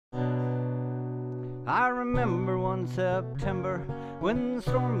I remember one September when the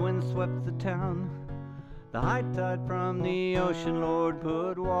storm wind swept the town. The high tide from the ocean, Lord,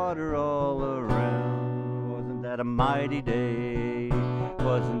 put water all around. Wasn't that a mighty day?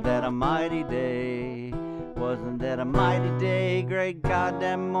 Wasn't that a mighty day? Wasn't that a mighty day? Great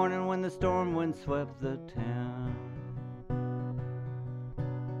goddamn morning when the storm wind swept the town.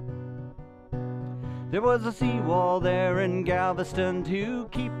 There was a seawall there in Galveston to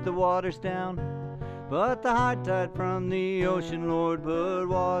keep the waters down, but the high tide from the ocean, Lord, put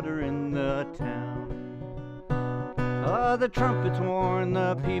water in the town. The trumpets warned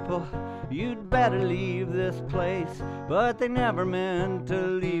the people, you'd better leave this place, but they never meant to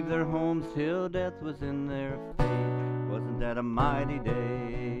leave their homes till death was in their fate. Wasn't that a mighty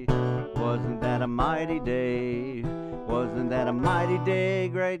day? Wasn't that a mighty day? Wasn't that a mighty day?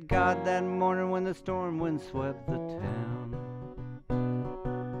 Great God, that morning when the storm wind swept the town.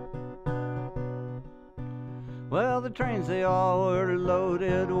 Well, the trains, they all were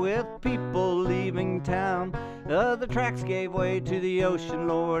loaded with people leaving town. The tracks gave way to the ocean,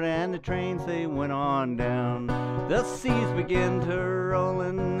 Lord, and the trains, they went on down. The seas began to roll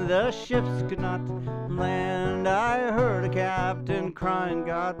and the ships could not land. I heard a captain crying,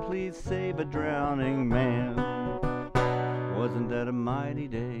 God, please save a drowning man. Wasn't that a mighty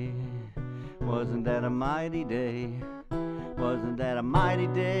day? Wasn't that a mighty day? Wasn't that a mighty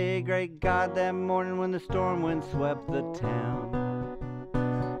day? Great God, that morning when the storm wind swept the town.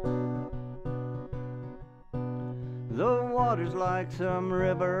 The waters like some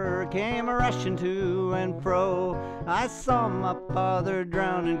river came rushing to and fro. I saw my father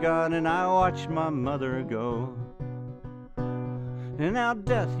drowning, God, and I watched my mother go. And now,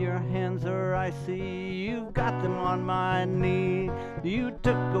 death, your hands are icy, you've got them on my knee. You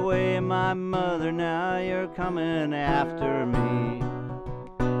took away my mother, now you're coming after me.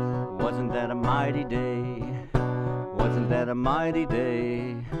 Wasn't that a mighty day? Wasn't that a mighty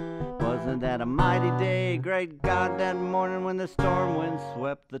day? Wasn't that a mighty day? Great God, that morning when the storm wind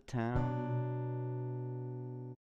swept the town.